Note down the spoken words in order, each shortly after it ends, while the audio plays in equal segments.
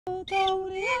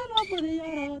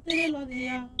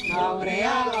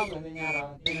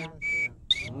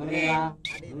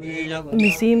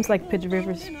Museums like Pitt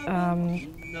Rivers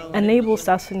enable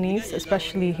South Sudanese,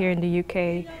 especially here in the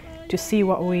UK, to see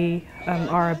what we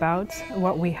are about,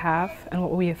 what we have and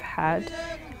what we have had.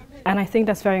 And I think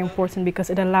that's very important because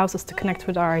it allows us to connect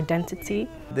with our identity.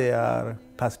 They are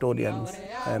custodians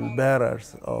and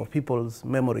bearers of people's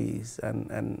memories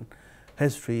and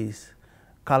histories,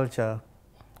 culture.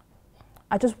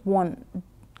 I just want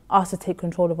us to take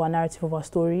control of our narrative, of our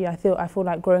story. I feel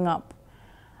like growing up,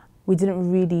 we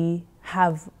didn't really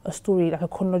have a story, like a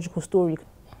chronological story.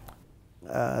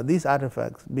 These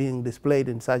artifacts being displayed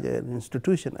in such an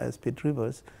institution as Pitt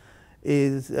Rivers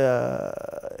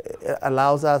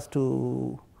allows us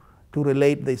to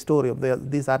relate the story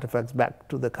of these artifacts back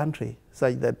to the country,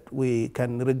 such that we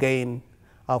can regain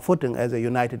our footing as a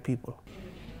united people.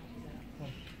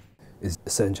 It's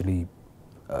essentially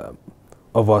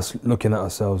of us looking at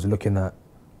ourselves, looking at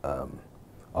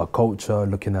our culture,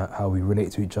 looking at how we relate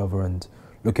to each other and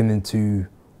looking into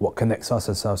what connects us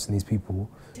as South Sudanese people.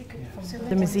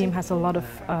 The museum has a lot of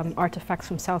artifacts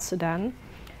from South Sudan.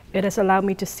 It has allowed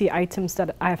me to see items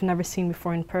that I have never seen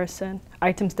before in person,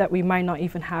 items that we might not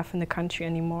even have in the country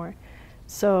anymore.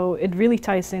 So it really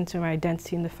ties into my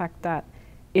identity in the fact that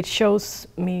it shows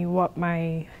me what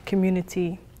my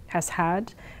community has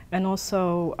had and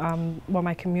also what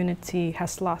my community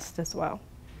has lost as well.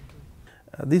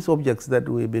 These objects that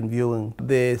we've been viewing,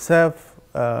 they serve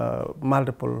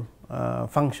multiple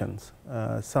functions,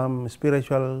 some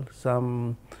spiritual,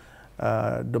 some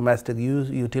domestic use,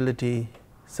 utility,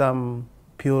 some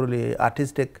purely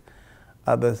artistic,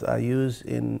 others are used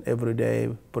in everyday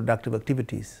productive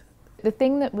activities. The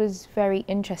thing that was very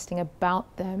interesting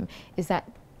about them is that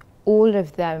all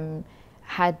of them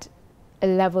had a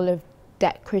level of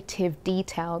decorative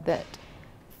detail that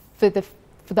for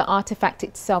the artifact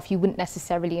itself you wouldn't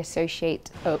necessarily associate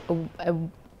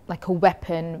like a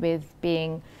weapon with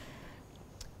being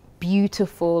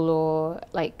beautiful or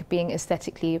like being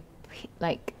aesthetically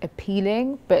like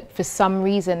appealing, but for some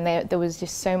reason there was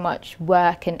just so much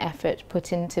work and effort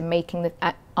put into making the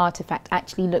artifact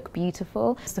actually look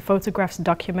beautiful. The photographs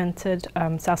documented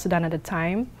South Sudan at the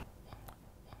time.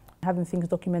 Having things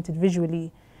documented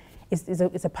visually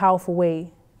is a powerful way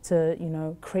to, you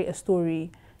know, create a story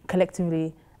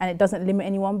collectively, and it doesn't limit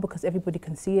anyone because everybody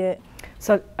can see it.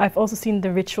 So I've also seen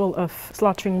the ritual of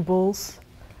slaughtering bulls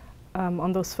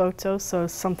on those photos, so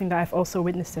it's something that I've also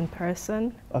witnessed in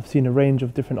person. I've seen a range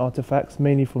of different artifacts,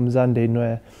 mainly from Zande,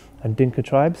 Nuer and Dinka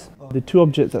tribes. The two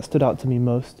objects that stood out to me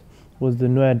most was the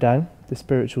Nuer Dang, the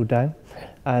spiritual Dang,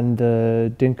 and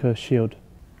the Dinka shield.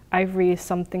 Ivory is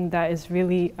something that is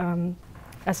really,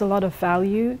 has a lot of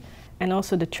value, and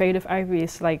also the trade of ivory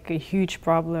is like a huge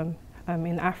problem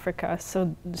in Africa.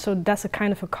 So that's a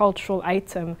kind of a cultural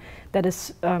item that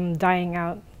is dying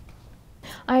out.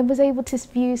 I was able to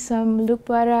view some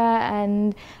Lukbara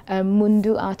and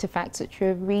Mundu artifacts, which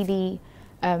were really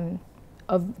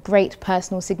of great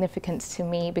personal significance to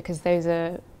me because those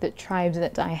are the tribes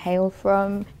that I hail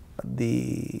from.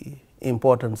 The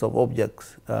importance of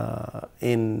objects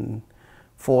in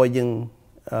forging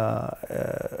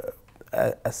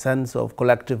a sense of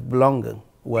collective belonging,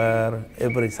 where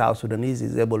every South Sudanese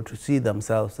is able to see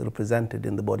themselves represented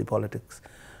in the body politics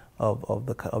of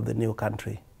the new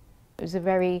country. It was a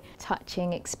very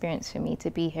touching experience for me to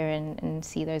be here and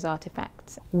see those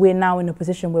artifacts. We're now in a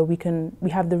position where we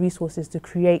have the resources to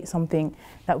create something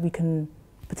that we can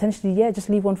potentially, just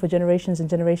leave on for generations and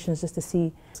generations just to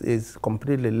see. It's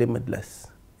completely limitless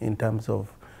in terms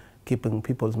of keeping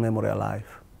people's memory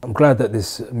alive. I'm glad that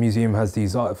this museum has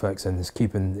these artifacts and is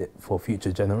keeping it for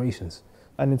future generations.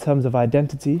 And in terms of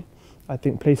identity, I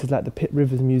think places like the Pitt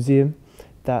Rivers Museum,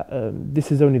 that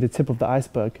this is only the tip of the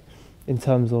iceberg in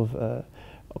terms of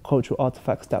cultural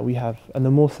artifacts that we have. And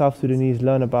the more South Sudanese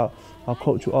learn about our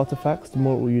cultural artifacts, the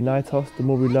more it will unite us, the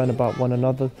more we learn about one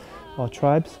another, our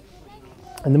tribes,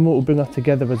 and the more it will bring us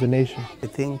together as a nation. I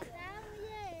think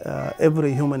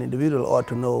every human individual ought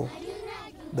to know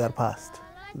their past,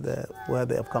 where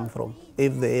they have come from,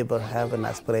 if they ever have an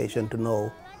aspiration to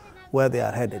know where they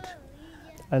are headed.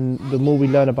 And the more we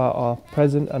learn about our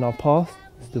present and our past,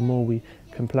 the more we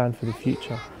can plan for the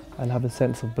future and have a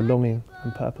sense of belonging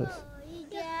and purpose.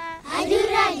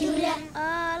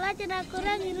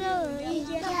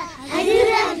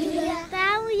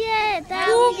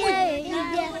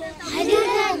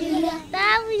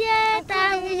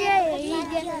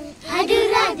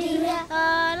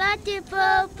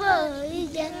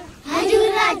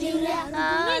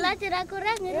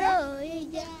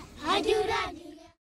 Adura,